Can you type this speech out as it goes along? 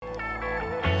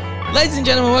Ladies and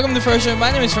gentlemen, welcome to the first show.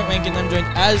 My name is Frank Mankin and I'm joined,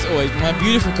 as always, by my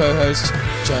beautiful co-host,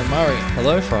 John Murray.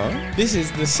 Hello, Frank. This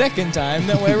is the second time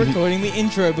that we're recording the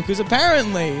intro because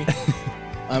apparently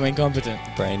I'm incompetent.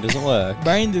 Brain doesn't work.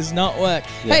 Brain does not work.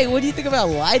 Yeah. Hey, what do you think about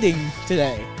lighting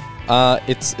today?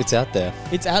 It's out there.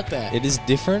 It's out there. It is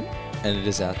different, and it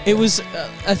is out there. It was,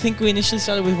 I think we initially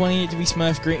started with wanting it to be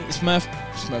Smurf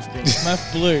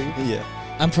blue. Yeah.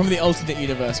 I'm from the alternate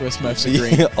universe where Smurfs are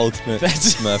green. The ultimate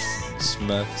That's-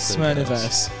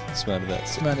 Smurfverse.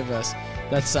 Smurniverse.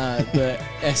 That's the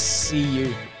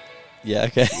SCU. Yeah,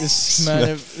 okay. The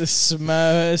Smurf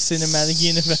Cinematic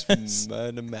Universe.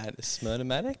 Smurnomatic?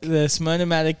 The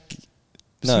Smurnomatic...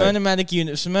 No. Smurnomatic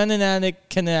unit.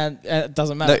 Smurnomatic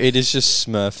doesn't matter. No, it is just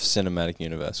Smurf Cinematic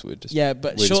Universe.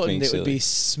 But shortened it would be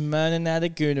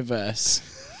Smurnomatic Universe.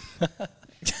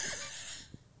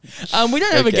 We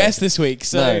don't have a guest this week,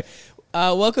 so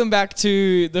welcome back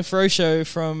to the Fro Show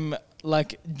from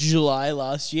like July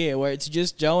last year, where it's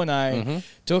just Joe and I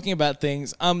talking about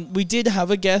things. We did have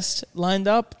a guest lined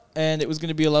up, and it was going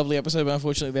to be a lovely episode, but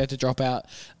unfortunately they had to drop out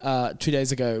 2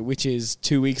 days ago, which is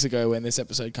 2 weeks ago when this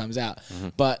episode comes out.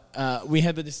 But we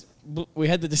had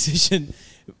the decision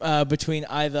between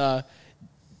either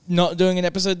not doing an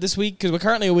episode this week, because we're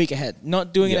currently a week ahead,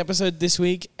 not doing an episode this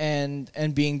week and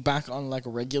being back on like a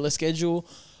regular schedule,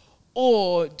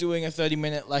 or doing a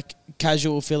 30-minute like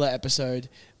casual filler episode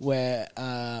where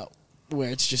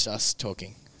it's just us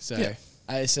talking. So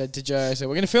I said to Joe, we're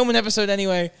going to film an episode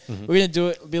anyway. We're going to do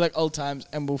it. It'll be like old times,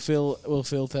 and we'll fill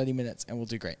 30 minutes, and we'll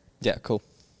do great. Yeah, cool.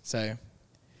 So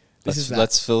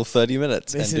Let's fill 30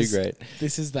 minutes and do great.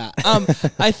 This is that.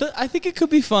 I think it could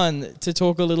be fun to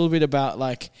talk a little bit about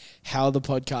like how the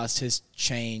podcast has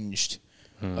changed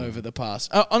over the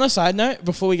past. On a side note,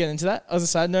 before we get into that,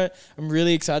 I'm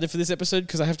really excited for this episode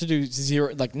because I have to do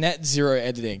net zero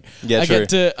editing. Yeah,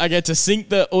 I get to sync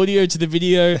the audio to the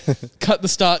video, cut the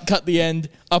start, cut the end,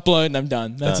 upload, and I'm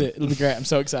done. That's it. It'll be great. I'm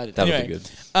so excited. That'll anyway, be good.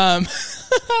 I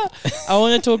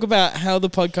want to talk about how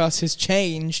the podcast has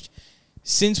changed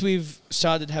since we've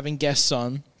started having guests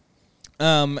on,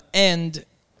 and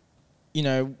you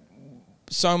know,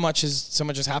 so much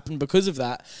has happened because of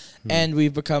that, and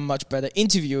we've become much better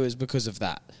interviewers because of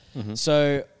that.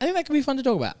 So I think that could be fun to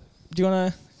talk about. Do you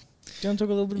want to talk a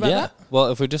little bit about that? Well,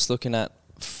 if we're just looking at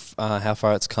how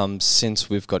far it's come since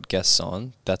we've got guests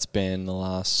on, that's been the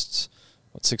last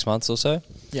 6 months or so.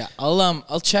 Yeah,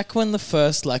 I'll check when the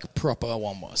first like proper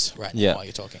one was. Right. Yeah. Now while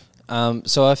you're talking.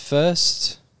 So our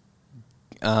first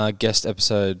guest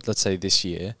episode, let's say this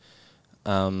year,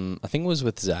 I think it was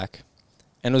with Zach,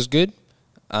 and it was good.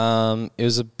 It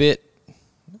was a bit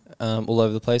all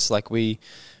over the place. Like we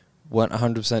weren't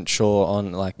 100% sure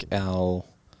on like our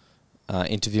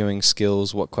interviewing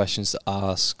skills, what questions to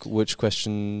ask, which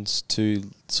questions to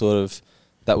sort of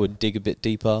that would dig a bit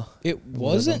deeper. It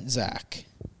wasn't Zach.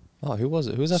 Oh, who was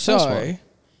it? Who was our first one?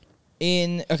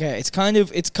 It's kind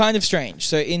of strange.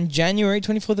 So in January,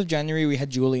 24th of January, we had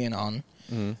Julian on.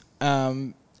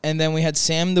 And then we had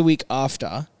Sam the week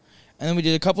after, and then we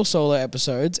did a couple solo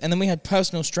episodes, and then we had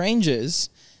Personal Strangers,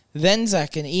 then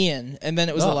Zach and Ian, and then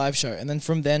it was a live show, and then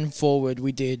from then forward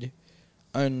we did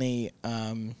only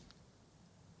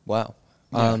Wow.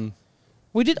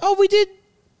 we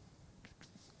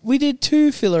did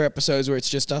 2 filler episodes where it's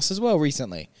just us as well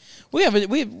recently. We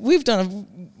totally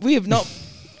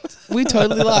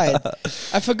lied.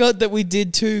 I forgot that we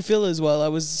did 2 fillers while I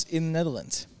was in the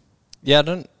Netherlands. Yeah,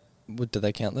 do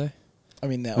they count though? I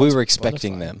mean, we were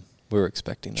expecting them. True,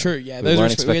 yeah. We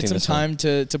We had some time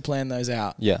to plan those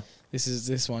out. Yeah.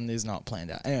 This one is not planned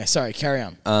out. Anyway, sorry, carry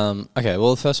on. Okay,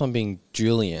 well, the first one being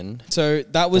Julian. So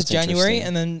that was That's January,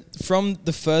 and then from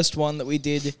the first one that we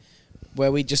did,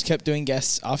 where we just kept doing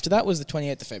guests after that, was the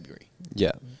 28th of February.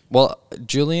 Yeah. Well,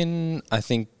 Julian, I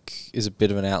think, is a bit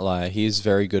of an outlier. He was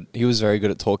very good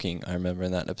at talking, I remember,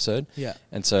 in that episode. Yeah.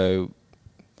 And so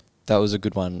that was a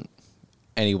good one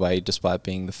anyway, despite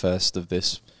being the first of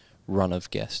this run of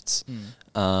guests.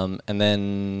 And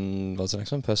then, what was the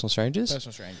next one? Personal Strangers?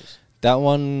 Personal Strangers. That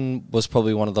one was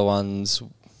probably one of the ones,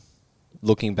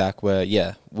 looking back, where,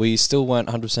 we still weren't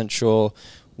 100% sure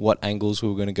what angles we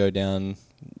were going to go down,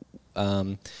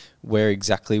 where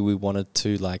exactly we wanted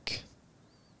to, like,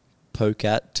 poke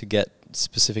at to get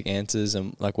specific answers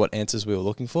and, like, what answers we were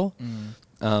looking for.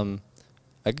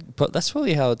 But that's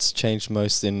probably how it's changed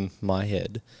most in my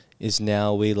head, is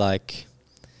now we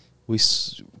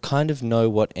kind of know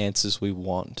what answers we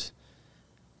want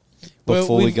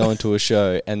before we go into a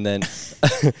show, and then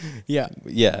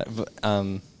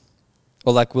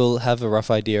or like we'll have a rough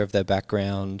idea of their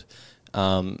background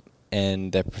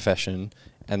and their profession,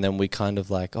 and then we kind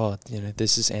of like,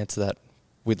 this is answer that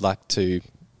we'd like to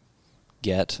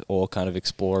get or kind of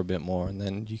explore a bit more, and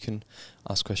then you can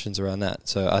ask questions around that.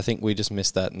 So I think we just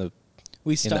missed that in the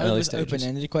We started with stages.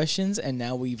 open-ended questions, and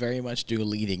now we very much do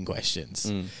leading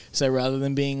questions. So rather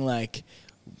than being like,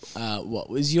 what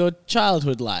was your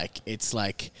childhood like? It's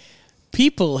like,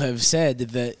 people have said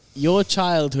that your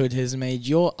childhood has made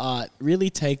your art really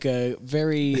take a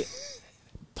very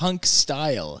punk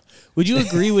style. Would you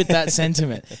agree with that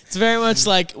sentiment? It's very much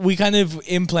like we kind of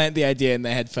implant the idea in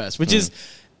their head first, which is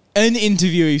an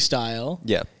interviewee style.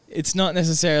 Yeah. It's not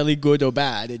necessarily good or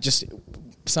bad. It just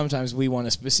sometimes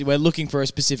we're looking for a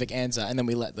specific answer, and then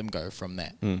we let them go from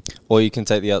there. Or you can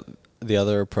take the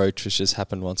other approach, which has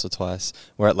happened once or twice,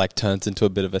 where it like turns into a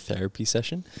bit of a therapy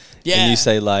session. Yeah. And you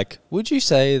say like, would you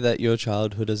say that your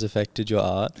childhood has affected your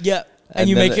art? Yeah. And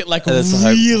you make it like it's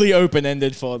really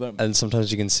open-ended for them. And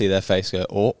sometimes you can see their face go,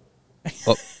 oh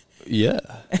yeah.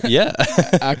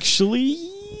 Actually,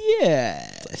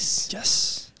 yes.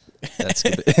 Yes. That's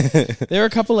good. There are a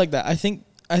couple like that. I think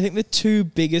the two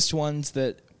biggest ones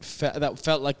that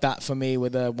felt like that for me were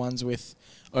the ones with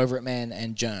Over It Man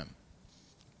and Germ.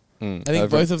 I think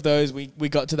both of those, we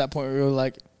got to that point where we were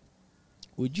like,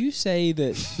 would you say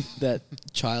that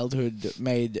childhood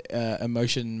made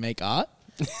emotion make art?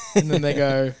 And then they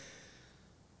go,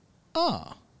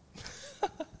 oh.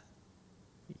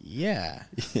 Yeah.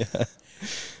 Yeah.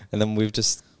 And then we've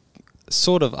just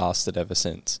sort of asked it ever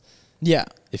since. Yeah.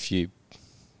 If you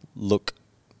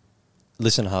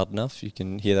listen hard enough, you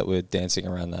can hear that we're dancing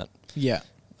around that. Yeah.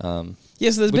 So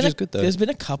There's been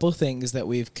a couple of things that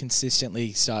we've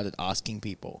consistently started asking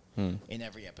people in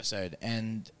every episode,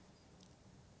 and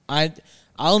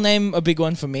I'll name a big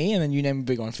one for me, and then you name a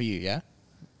big one for you. Yeah.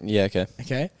 Yeah. Okay.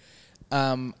 Okay.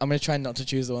 I'm gonna try not to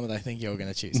choose the one that I think you're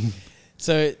gonna choose.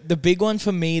 So the big one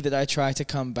for me that I try to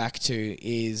come back to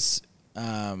is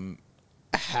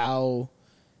how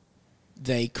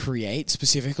they create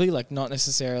specifically, like not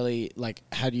necessarily like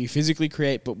how do you physically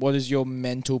create, but what is your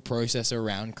mental process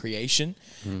around creation.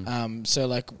 So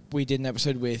like we did an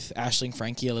episode with Aisling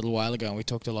Frankie a little while ago, and we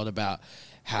talked a lot about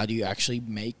how do you actually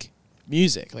make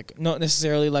music, like not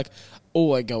necessarily like,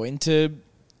 oh, I go into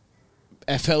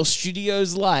FL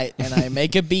Studios Lite and I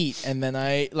make a beat and then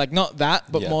I like, not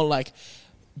that, but more like,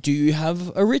 do you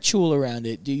have a ritual around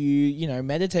it? Do you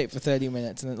meditate for 30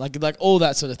 minutes and like all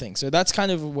that sort of thing? So that's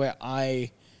kind of where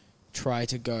I try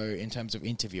to go in terms of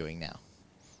interviewing now.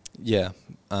 Yeah.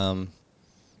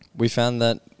 We found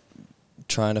that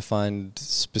trying to find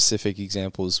specific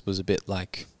examples was a bit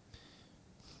like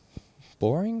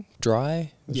boring,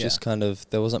 dry. It was just kind of,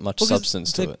 there wasn't much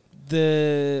substance to it.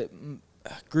 The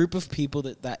group of people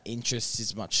that interests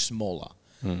is much smaller.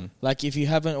 Like if you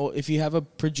have a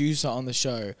producer on the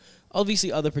show,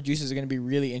 obviously other producers are going to be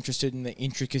really interested in the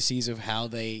intricacies of how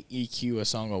they EQ a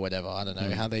song or whatever. I don't know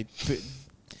how they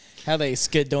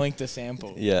skidoink the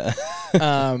sample. Yeah.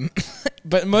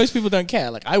 But most people don't care.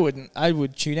 Like I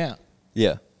would tune out.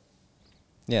 Yeah.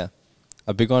 Yeah.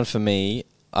 A big one for me,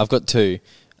 I've got two.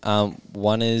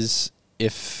 One is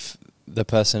if the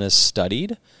person has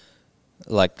studied,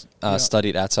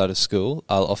 studied outside of school,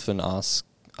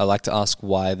 I like to ask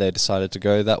why they decided to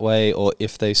go that way, or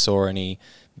if they saw any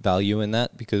value in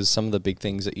that, because some of the big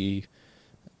things that you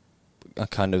are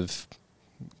kind of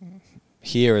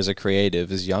hear as a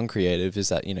creative, as young creative, is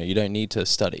that, you don't need to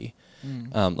study.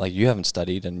 Like you haven't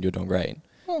studied and you're doing great.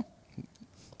 Well,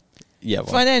 yeah.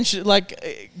 Well. Financial,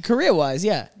 career-wise,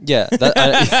 yeah. Yeah,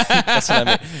 that's what I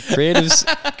mean.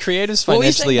 Creatives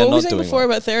financially are not doing well. What were you saying before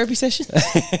about therapy sessions?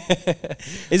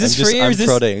 Is this free or is this...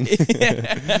 I'm prodding.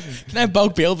 Can I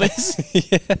bulk bill this?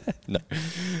 No.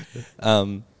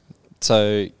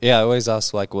 So, yeah, I always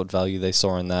ask, what value they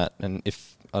saw in that, and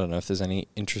if there's any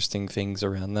interesting things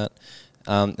around that.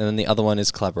 And then the other one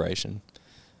is collaboration.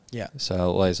 Yeah. So I'll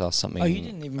always ask something. Oh, you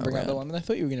didn't even bring up the one that I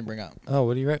thought you were going to bring up. Oh,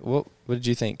 what do you what did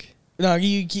you think? No,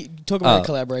 you talk about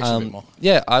collaboration a bit more.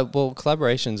 Yeah,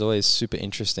 collaboration is always super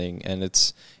interesting, and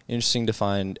it's interesting to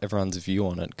find everyone's view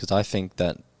on it, because I think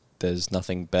that there's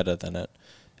nothing better than it,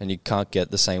 and you can't get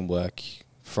the same work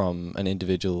from an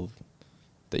individual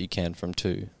that you can from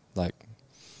two. Like,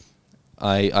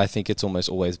 I think it's almost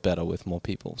always better with more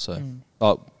people. So,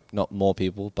 not more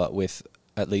people, but with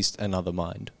at least another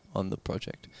mind on the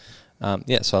project.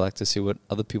 So I like to see what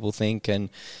other people think, and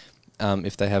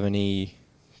if they have any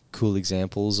cool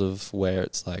examples of where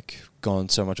it's gone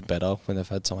so much better when they've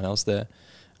had someone else there.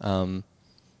 And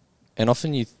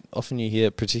often you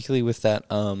hear, particularly with that,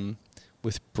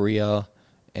 with Bria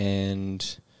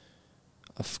and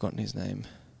I've forgotten his name,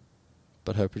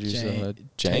 but her producer,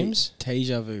 James?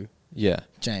 Deja Vu. Yeah.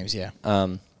 James, yeah.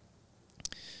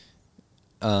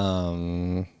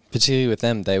 particularly with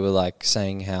them, they were like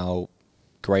saying how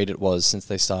great it was since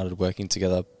they started working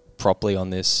together properly on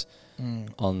this,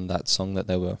 on that song that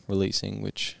they were releasing,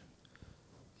 which,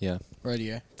 yeah.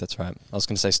 Radio. That's right. I was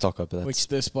going to say Stocker, but that's... Which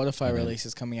the Spotify release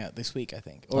is coming out this week, I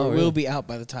think. Or it will be out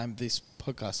by the time this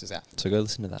podcast is out. So go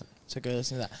listen to that.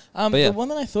 The one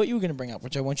that I thought you were going to bring up,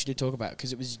 which I want you to talk about,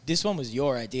 because this one was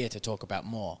your idea to talk about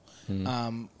more,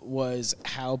 was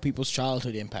how people's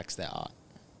childhood impacts their art.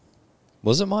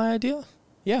 Was it my idea?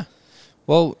 Yeah.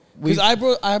 Well, because I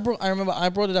remember I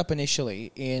brought it up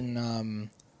initially in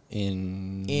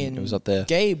it was up there.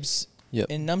 Gabe's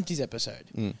in Numpty's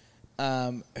episode.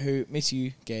 Who miss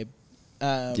you, Gabe?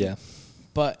 Yeah.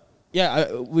 But yeah,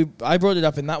 I brought it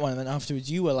up in that one, and then afterwards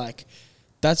you were like,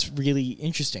 "That's really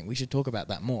interesting. We should talk about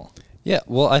that more." Yeah.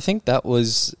 Well, I think that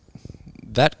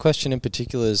question in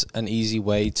particular is an easy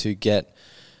way to get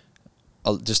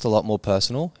just a lot more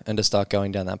personal and to start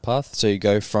going down that path. So you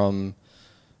go from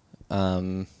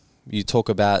you talk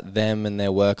about them and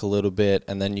their work a little bit,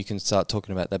 and then you can start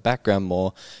talking about their background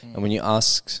more. And when you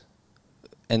ask,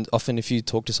 and often if you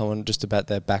talk to someone just about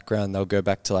their background, they'll go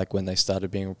back to like when they started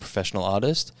being a professional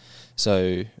artist.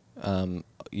 So, when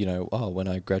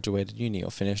I graduated uni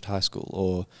or finished high school,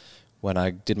 or when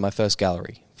I did my first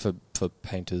gallery for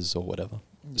painters or whatever,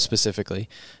 specifically.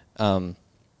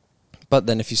 But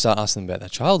then if you start asking them about their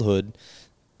childhood,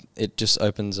 it just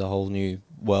opens a whole new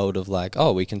world of like,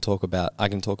 oh, I can talk about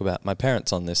my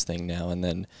parents on this thing now. And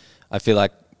then I feel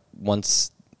like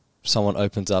once someone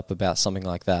opens up about something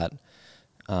like that,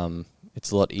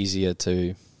 it's a lot easier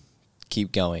to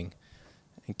keep going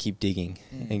and keep digging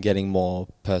and getting more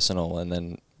personal. And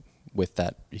then with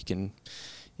that,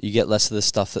 you get less of the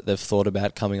stuff that they've thought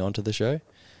about coming onto the show,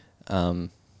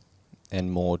 and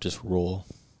more just raw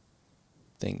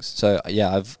things. So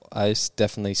yeah, I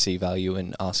definitely see value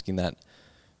in asking that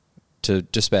to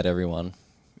just about everyone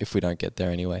if we don't get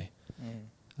there anyway.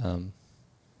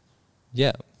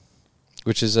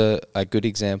 Which is a good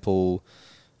example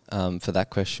for that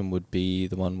question would be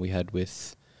the one we had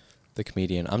with the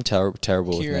comedian. I'm terrible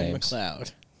with names. Kieran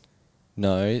McLeod.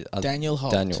 No. Daniel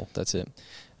Holt. Daniel, that's it.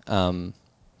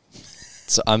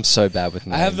 So I'm so bad with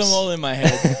names. I have them all in my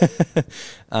head.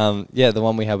 The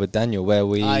one we had with Daniel where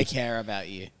I care about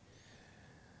you.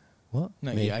 What?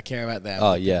 No, Me? I care about them.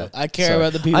 Oh, yeah. I care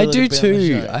about the people I that do have been on the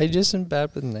too. show. I just am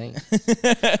bad with names.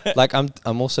 Like,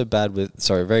 I'm also bad with...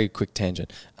 Sorry, very quick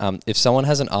tangent. If someone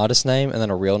has an artist name and then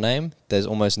a real name, there's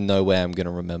almost no way I'm going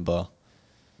to remember...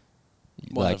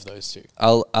 One of those two.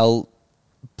 I'll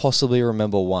possibly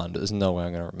remember one, but there's no way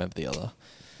I'm going to remember the other.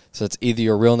 So it's either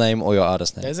your real name or your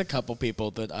artist name. There's a couple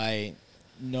people that I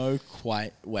know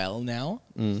quite well now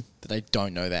that I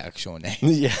don't know their actual name.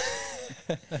 Yeah.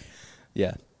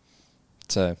 Yeah.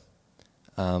 So,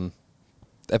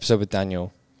 episode with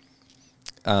Daniel.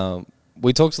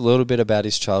 We talked a little bit about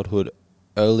his childhood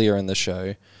earlier in the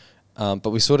show, but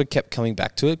we sort of kept coming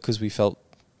back to it because we felt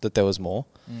that there was more.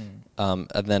 And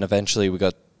then eventually we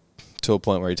got to a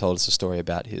point where he told us a story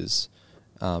about his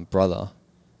brother,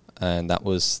 and that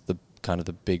was the kind of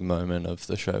the big moment of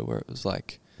the show where it was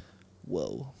like,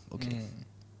 whoa, okay.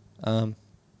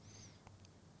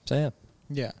 So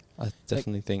Yeah. I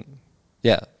definitely think,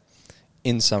 yeah.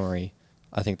 In summary,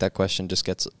 I think that question just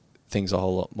gets things a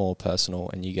whole lot more personal,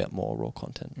 and you get more raw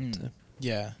content. So.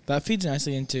 Yeah, that feeds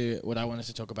nicely into what I wanted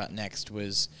to talk about next.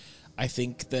 Was I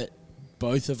think that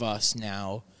both of us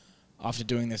now, after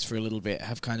doing this for a little bit,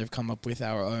 have kind of come up with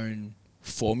our own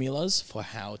formulas for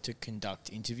how to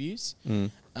conduct interviews.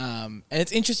 And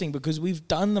it's interesting because we've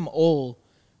done them all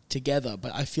together,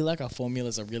 but I feel like our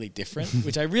formulas are really different,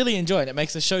 which I really enjoy, and it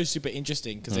makes the show super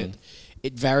interesting because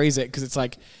it varies it, because it's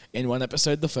like in one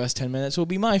episode the first 10 minutes will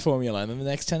be my formula and then the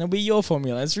next 10 will be your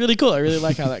formula. It's really cool. I really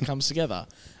like how that comes together.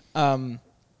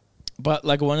 But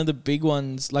like one of the big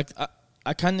ones, like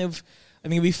I think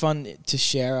it'd be fun to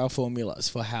share our formulas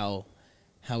for how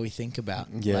we think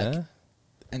about like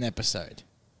an episode.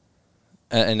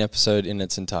 An episode in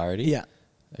its entirety? Yeah.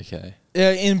 Okay.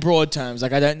 In broad terms,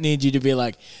 like I don't need you to be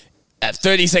like, at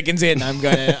 30 seconds in, I'm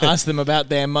going to ask them about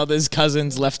their mother's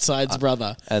cousin's left side's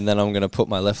brother. And then I'm going to put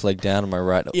my left leg down and my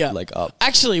right leg up.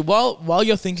 Actually, while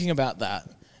you're thinking about that,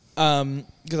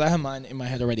 because I have mine in my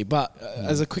head already, but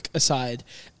as a quick aside,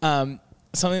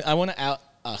 something I want to out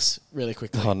us really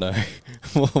quickly. Oh no.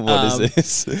 What is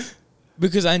this?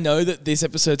 Because I know that this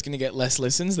episode's going to get less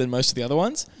listens than most of the other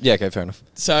ones. Yeah, okay, fair enough.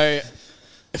 So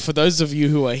for those of you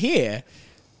who are here,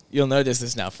 you'll notice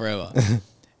this now forever.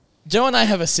 Joe and I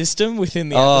have a system within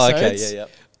the episodes. Oh,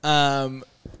 okay, yeah.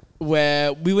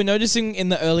 Where we were noticing in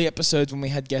the early episodes when we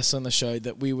had guests on the show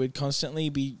that we would constantly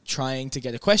be trying to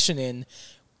get a question in,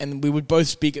 and we would both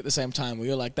speak at the same time. We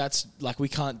were like, that's like, we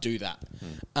can't do that.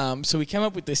 So we came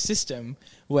up with this system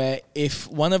where if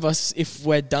one of us, if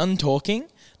we're done talking,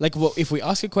 like if we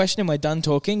ask a question and we're done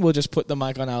talking, we'll just put the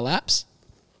mic on our laps.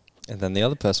 And then the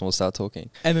other person will start talking.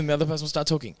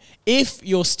 If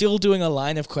you're still doing a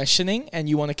line of questioning and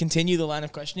you want to continue the line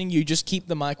of questioning, you just keep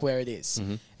the mic where it is.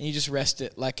 And you just rest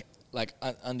it like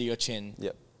under your chin.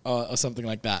 Yep. Or something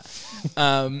like that.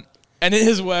 And it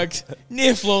has worked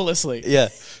near flawlessly. Yeah.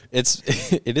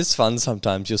 It is fun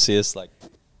sometimes. You'll see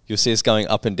us going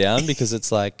up and down because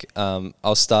it's like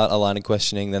I'll start a line of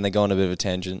questioning, then they go on a bit of a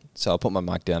tangent, so I'll put my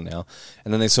mic down now,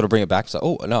 and then they sort of bring it back. It's like,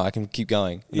 oh no, I can keep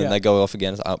going. And then they go off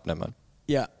again. It's like, oh, never mind.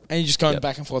 Yeah, and you're just going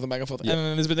back and forth and back and forth. Yep. And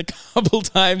then there's been a couple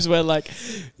times where like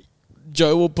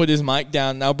Joe will put his mic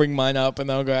down, and I'll bring mine up, and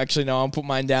they'll go, actually no, I'll put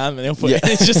mine down, and he'll put it.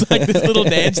 It's just like this little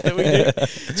dance that we do.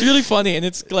 It's really funny, and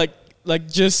it's like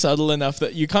just subtle enough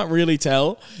that you can't really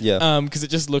tell. Yeah. Because it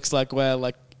just looks like we're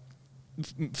like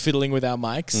fiddling with our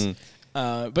mics.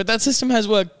 But that system has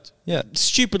worked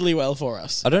stupidly well for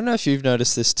us. I don't know if you've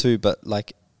noticed this too, but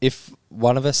like if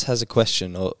one of us has a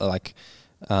question or like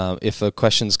if a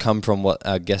question's come from what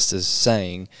our guest is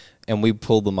saying and we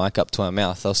pull the mic up to our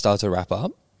mouth, they'll start to wrap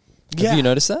up. Have you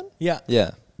noticed that? Yeah.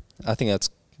 Yeah. I think that's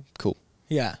cool.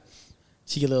 Yeah.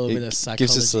 So you get a little bit of psychology.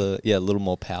 Gives us a little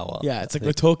more power. Yeah, it's like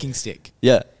the talking stick.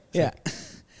 Yeah. Yeah.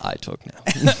 I talk now.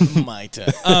 My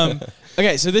turn.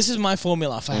 Okay, so this is my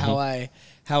formula for how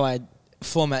I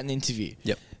format an interview.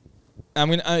 Yep.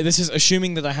 This is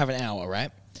assuming that I have an hour,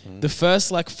 right? The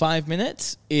first 5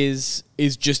 minutes is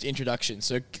just introduction.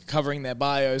 So covering their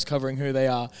bios, covering who they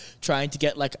are, trying to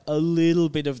get a little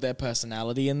bit of their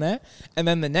personality in there. And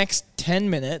then the next 10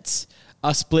 minutes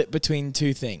are split between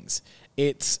two things.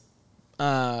 It's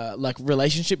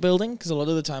relationship building, because a lot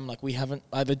of the time we haven't,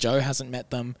 either Joe hasn't met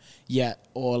them yet,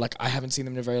 or I haven't seen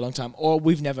them in a very long time, or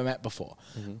we've never met before.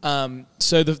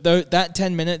 So that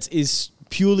 10 minutes is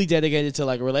purely dedicated to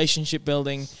relationship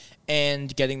building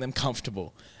and getting them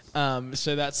comfortable.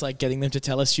 So that's getting them to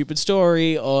tell a stupid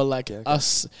story, or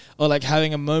us, or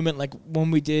having a moment like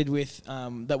one we did with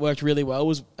that worked really well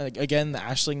was again the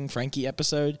Aisling Frankie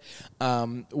episode,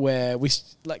 where we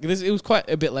this. It was quite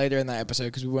a bit later in that episode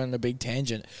because we went on a big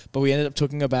tangent, but we ended up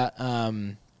talking about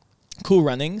Cool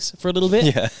Runnings for a little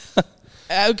bit.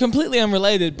 Yeah. Completely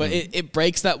unrelated, but it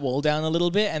breaks that wall down a little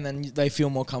bit, and then they feel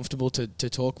more comfortable to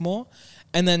talk more.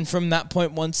 And then from that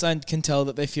point, once I can tell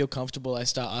that they feel comfortable, I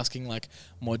start asking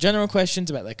more general questions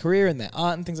about their career and their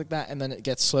art and things like that. And then it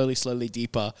gets slowly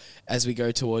deeper as we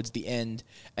go towards the end.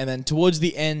 And then towards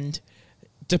the end,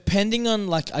 depending on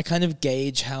I kind of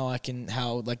gauge how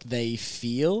they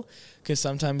feel, because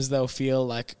sometimes they'll feel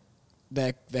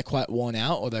they're quite worn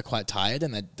out, or they're quite tired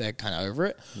and they're kind of over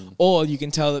it. Or you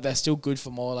can tell that they're still good for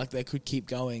more, they could keep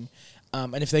going.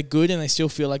 And if they're good and they still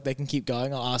feel like they can keep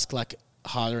going, I'll ask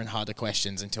harder and harder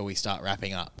questions until we start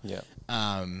wrapping up. Yeah.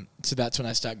 So that's when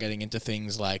I start getting into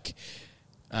things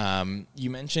you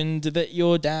mentioned that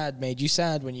your dad made you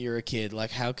sad when you were a kid.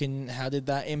 How did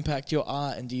that impact your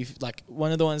art? And do you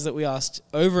one of the ones that we asked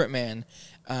over at Man,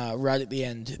 right at the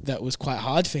end, that was quite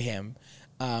hard for him,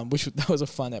 that was a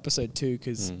fun episode too,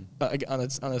 because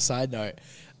on a side note,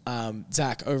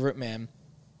 Zach over at Man,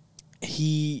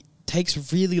 he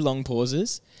takes really long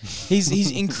pauses.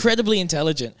 He's incredibly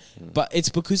intelligent, but it's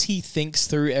because he thinks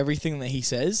through everything that he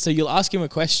says. So you'll ask him a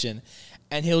question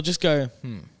and he'll just go,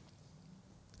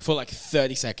 for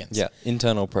 30 seconds. Yeah,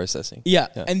 internal processing. Yeah,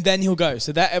 and then he'll go.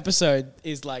 So that episode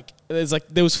is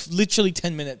there was literally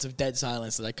 10 minutes of dead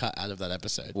silence that I cut out of that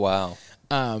episode. Wow.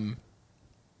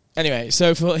 Anyway,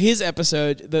 so for his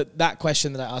episode, that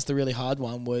question that I asked, the really hard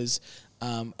one, was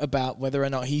about whether or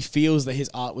not he feels that his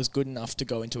art was good enough to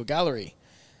go into a gallery.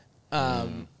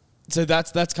 So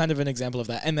that's kind of an example of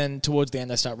that. And then towards the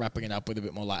end, I start wrapping it up with a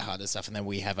bit more lighthearted stuff, and then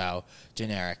we have our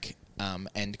generic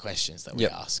end questions that we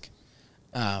ask.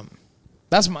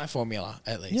 That's my formula,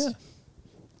 at least.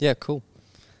 Yeah, cool.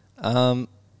 Well,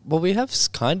 we have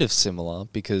kind of similar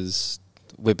because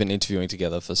we've been interviewing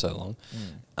together for so long.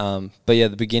 But yeah,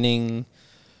 the beginning,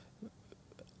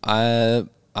 the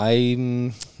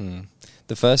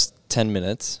first 10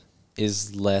 minutes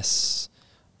is less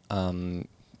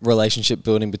relationship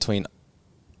building between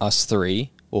us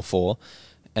three or four,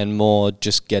 and more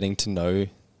just getting to know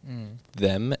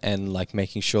them and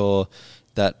making sure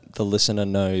that the listener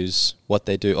knows what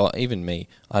they do, or even me,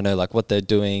 I know what they're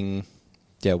doing,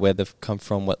 where they've come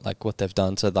from, what they've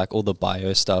done, so all the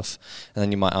bio stuff, and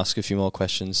then you might ask a few more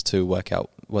questions to work out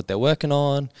what they're working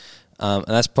on, and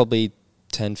that's probably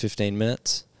 10-15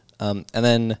 minutes, and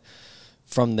then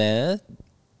from there,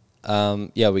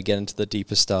 we get into the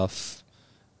deeper stuff,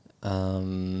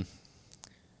 I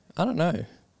don't know.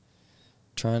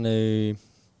 Trying to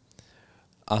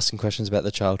asking questions about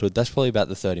their childhood. That's probably about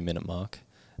the 30-minute mark.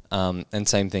 And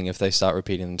same thing, if they start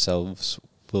repeating themselves,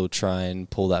 we'll try and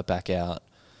pull that back out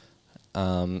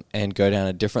and go down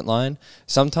a different line.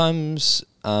 Sometimes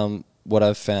what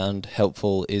I've found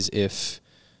helpful is if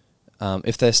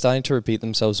they're starting to repeat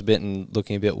themselves a bit and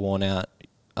looking a bit worn out,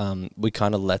 we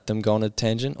kind of let them go on a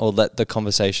tangent or let the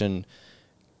conversation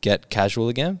get casual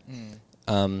again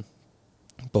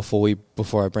before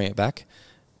I bring it back.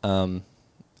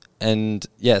 And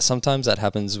yeah, sometimes that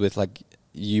happens with like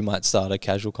you might start a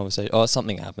casual conversation or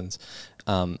something happens.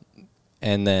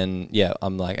 And then, yeah,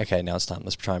 I'm like, okay, now it's time.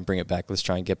 Let's try and bring it back. Let's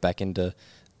try and get back into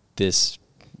this,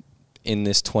 in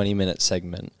this 20-minute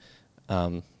segment.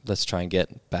 Let's try and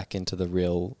get back into the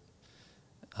real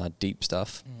deep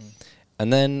stuff.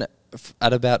 And then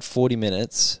at about 40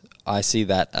 minutes, I see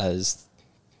that as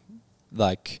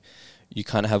like you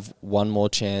kind of have one more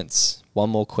chance,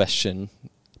 one more question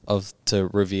to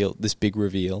reveal this big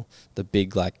reveal, the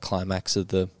big like climax of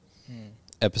the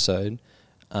episode.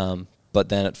 But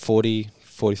then at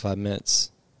 45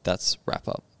 minutes, that's wrap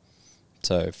up.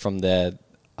 So from there,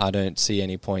 I don't see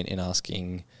any point in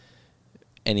asking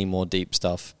any more deep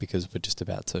stuff because we're just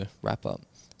about to wrap up.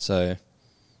 So,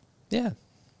 yeah,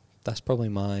 that's probably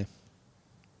my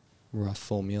rough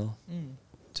formula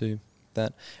to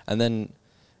that. And then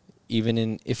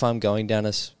even if I'm going down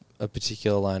a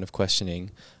particular line of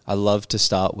questioning, I love to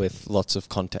start with lots of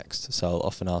context. So I'll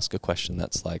often ask a question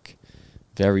that's like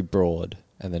very broad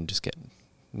and then just get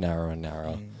narrower and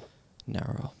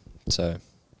narrower. So,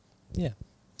 yeah.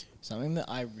 Something that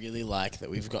I really like that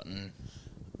we've gotten,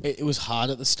 it was hard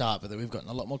at the start, but that we've gotten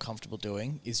a lot more comfortable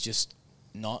doing is just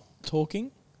not talking.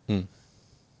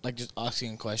 Like just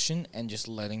asking a question and just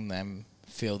letting them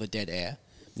feel the dead air.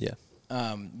 Yeah.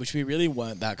 Which we really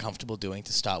weren't that comfortable doing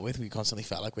to start with. We constantly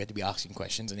felt like we had to be asking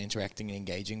questions and interacting and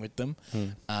engaging with them.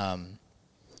 But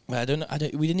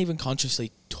we didn't even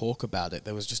consciously talk about it.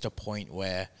 There was just a point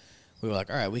where we were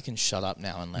like, all right, we can shut up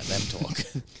now and let them talk.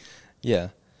 Yeah.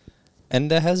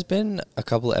 And there has been a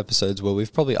couple of episodes where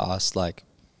we've probably asked like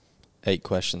 8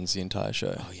 questions the entire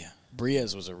show. Oh, yeah.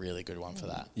 Bria's was a really good one for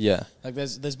that. Yeah. Like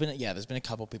there's been a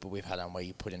couple of people we've had on where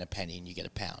you put in a penny and you get a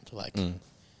pound. Like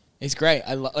it's great.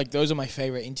 Like those are my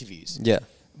favorite interviews. Yeah.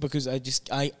 Because I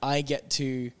get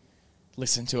to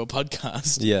listen to a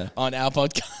podcast on our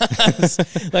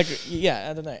podcast. Like,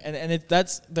 yeah, I don't know. And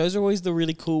those are always the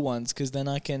really cool ones because then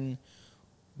I can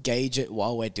gauge it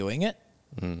while we're doing it.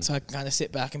 So I can kind of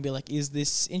sit back and be like, is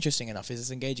this interesting enough? Is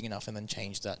this engaging enough? And then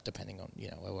change that depending on,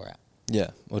 where we're at.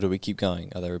 Yeah. Or do we keep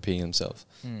going? Are they repeating themselves?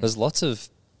 There's lots of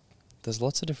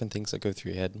different things that go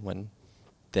through your head when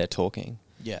they're talking.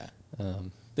 Yeah.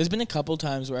 There's been a couple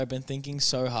times where I've been thinking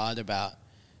so hard about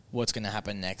what's going to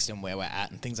happen next and where we're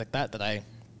at and things like that that I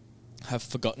have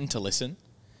forgotten to listen.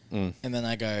 And then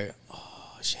I go,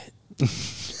 oh, shit.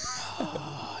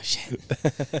 Oh, shit.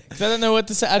 'Cause I don't know what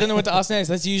to say. I don't know what to ask next.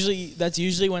 That's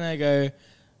usually when I go,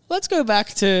 let's go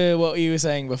back to what you were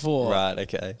saying before. Right,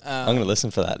 okay. I'm going to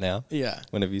listen for that now. Yeah.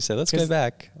 Whenever you say, let's go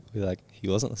back, I'll be like, he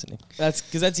wasn't listening.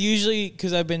 That's usually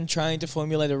because I've been trying to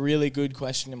formulate a really good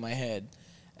question in my head.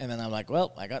 And then I'm like,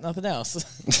 well, I got nothing else.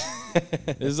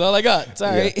 This is all I got.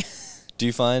 Sorry. Yeah. Do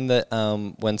you find that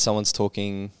when someone's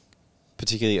talking,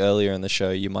 particularly earlier in the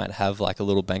show, you might have like a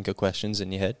little bank of questions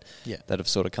in your head that have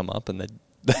sort of come up and then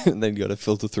you got to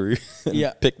filter through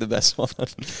and pick the best one?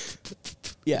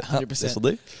 Yeah, 100%. This will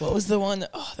do. What was the one?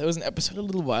 Oh, there was an episode a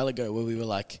little while ago where we were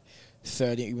like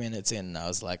 30 minutes in and I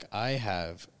was like, I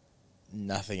have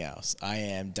nothing else. I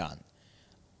am done.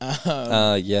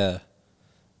 Yeah.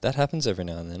 That happens every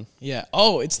now and then. Yeah.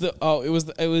 It's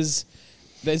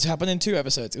happened in 2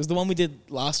 episodes. It was the one we did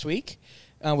last week,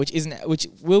 which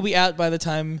will be out by the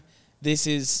time this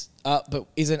is up, but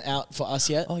isn't out for us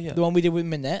yet. Oh yeah. The one we did with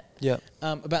Minette. Yeah.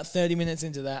 About 30 minutes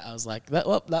into that, I was like, that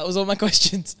was all my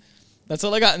questions. That's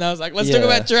all I got. And I was like, let's talk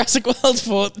about Jurassic World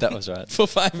for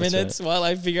 5 minutes while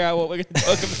I figure out what we're going to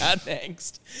talk about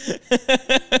next.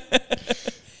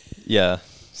 Yeah.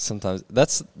 Sometimes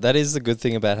that is the good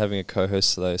thing about having a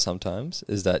co-host though. Sometimes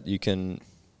is that you can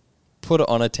put it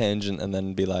on a tangent and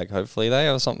then be like, hopefully they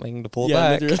have something to pull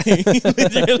back. Literally,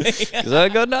 because I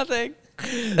got nothing.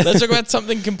 Let's talk about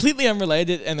something completely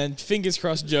unrelated, and then fingers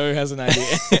crossed Joe has an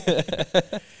idea.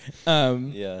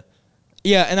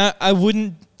 Yeah, and I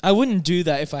wouldn't do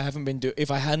that if I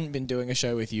hadn't been doing a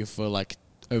show with you for like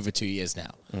over 2 years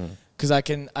now, because I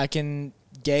can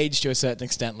gauge to a certain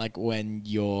extent, like when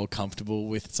you're comfortable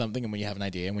with something and when you have an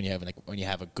idea and when you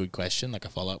have a good question, like a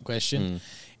follow-up question.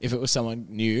 If it was someone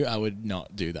new, I would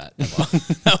not do that.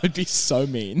 That would be so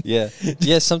mean. Yeah.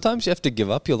 Yeah, sometimes you have to give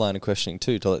up your line of questioning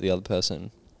too to let the other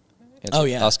person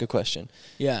ask a question.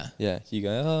 Yeah. Yeah. You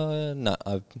go, oh, no,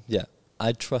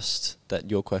 I trust that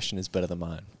your question is better than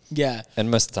mine. Yeah. And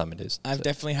most of the time it is. I've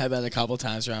definitely had that a couple of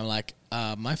times where I'm like,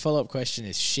 my follow-up question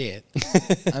is shit.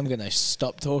 I'm going to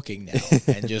stop talking now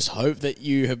and just hope that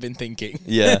you have been thinking.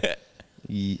 Yeah.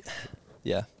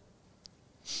 Yeah.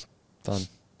 Fun.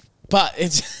 But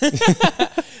it's...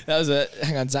 that was a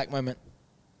hang on, Zach moment.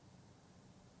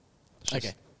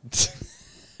 Okay.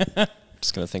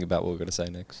 Just going to think about what we're going to say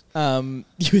next. You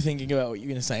were thinking about what you were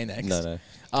going to say next? No.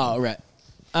 Oh, right.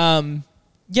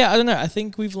 Yeah, I don't know. I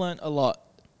think we've learnt a lot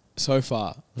so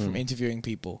far from interviewing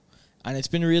people. And it's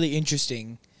been really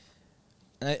interesting.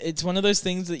 It's one of those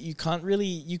things that you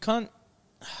can't...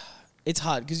 It's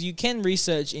hard because you can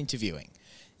research interviewing.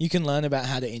 You can learn about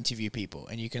how to interview people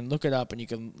and you can look it up and you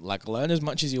can like learn as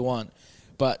much as you want,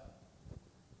 but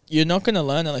you're not going to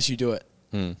learn unless you do it.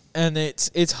 And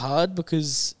it's hard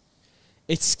because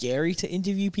it's scary to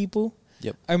interview people.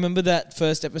 Yep. I remember that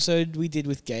first episode we did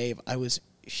with Gabe. I was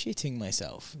shitting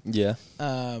myself. Yeah.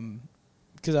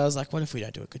 Because I was like, what if we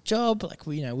don't do a good job? Like,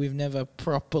 we've never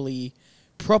properly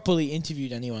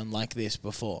interviewed anyone like this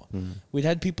before. We'd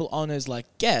had people on as like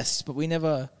guests, but we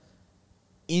never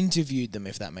interviewed them,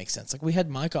 if that makes sense. Like we had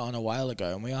Micah on a while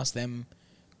ago and we asked them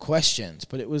questions,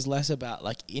 but it was less about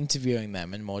like interviewing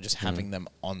them and more just having them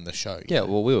on the show. Yeah,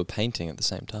 well, we were painting at the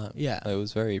same time. Yeah. It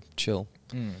was very chill.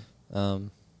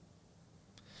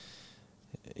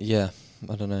 Yeah,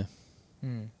 I don't know.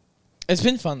 It's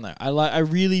been fun though. I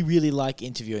really, really like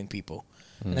interviewing people.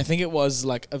 And I think it was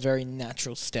like a very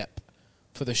natural step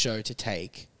for the show to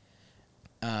take.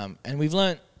 And we've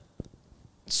learnt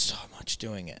so much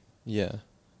doing it. Yeah.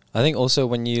 I think also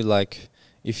when you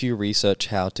if you research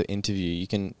how to interview,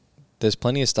 there's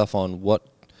plenty of stuff on what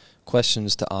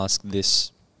questions to ask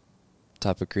this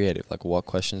type of creative, like what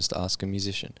questions to ask a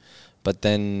musician. But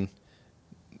then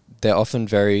they're often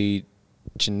very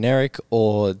generic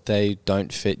or they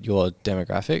don't fit your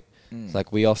demographic.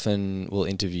 Like we often will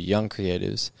interview young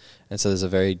creatives, and so there's a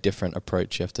very different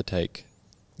approach you have to take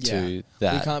to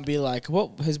that. We can't be like,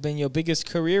 what has been your biggest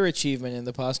career achievement in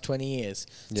the past 20 years?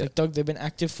 It's like, dog, they've been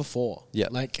active for 4. Yeah.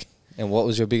 And what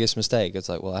was your biggest mistake? It's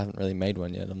like, well, I haven't really made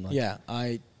one yet. I'm like, yeah,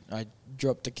 I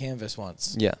dropped a canvas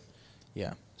once. Yeah.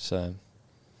 Yeah. So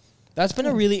that's been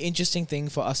a really interesting thing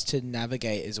for us to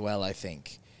navigate as well, I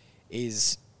think,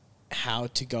 is how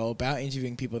to go about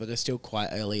interviewing people that are still quite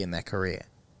early in their career.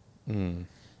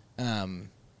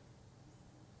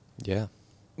 Yeah.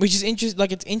 Which is interesting.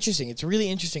 Like, it's interesting. It's really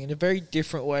interesting in a very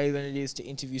different way than it is to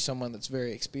interview someone that's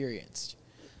very experienced.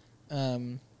 I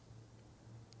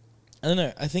don't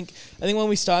know. I think when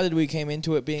we started, we came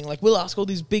into it being like, we'll ask all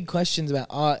these big questions about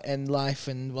art and life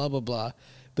and blah, blah, blah.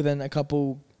 But then a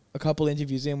couple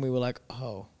interviews in, we were like,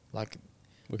 oh, like,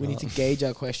 we need to gauge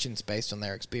our questions based on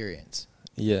their experience.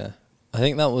 Yeah. I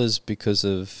think that was because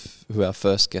of who our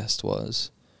first guest was,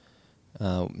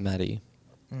 Maddie,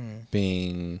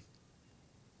 being...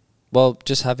 Well,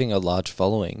 just having a large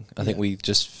following. I think we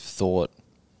just thought,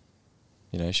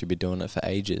 she'd be doing it for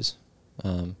ages,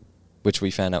 which we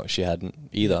found out she hadn't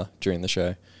either during the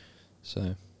show.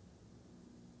 So,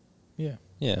 yeah.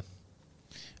 Yeah.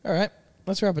 All right,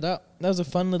 let's wrap it up. That was a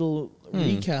fun little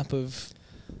recap of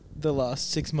the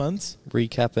last 6 months.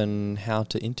 Recap and how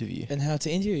to interview.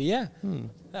 Yeah.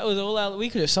 That was all we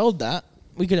could have sold that.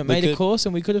 We could have made a course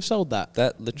and we could have sold that.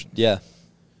 Yeah.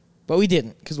 But we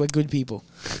didn't because we're good people.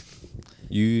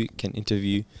 You can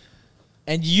interview.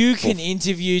 And you can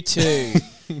interview too.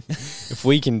 If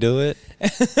we can do it.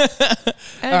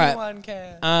 Anyone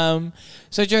can.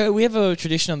 So, Joe, we have a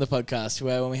tradition on the podcast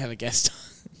where when we have a guest...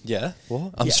 Yeah?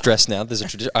 What? I'm stressed now. There's a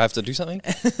tradition. I have to do something?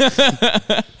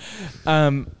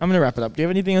 I'm going to wrap it up. Do you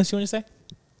have anything else you want to say?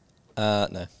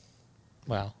 No.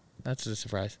 Wow. That's a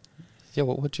surprise. Yeah,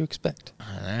 what would you expect?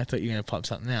 I don't know. I thought you were going to pop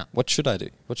something out. What should I do?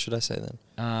 What should I say then?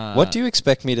 What do you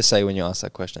expect me to say when you ask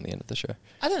that question at the end of the show?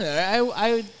 I don't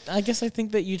know. I guess I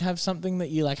think that you'd have something that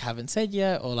you haven't said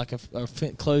yet, or like a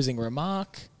closing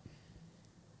remark.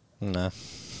 No.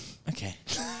 Okay.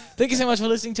 Thank you so much for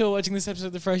listening to or watching this episode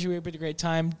of The Fro Show. We had a great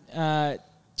time.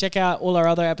 Check out all our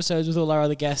other episodes with all our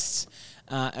other guests,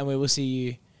 and we will see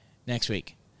you next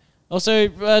week. Also,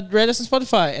 rate us on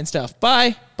Spotify and stuff.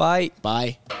 Bye. Bye.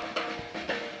 Bye.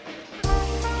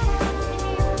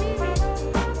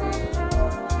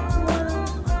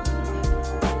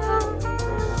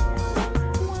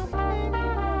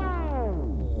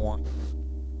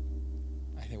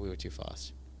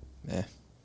 Yeah.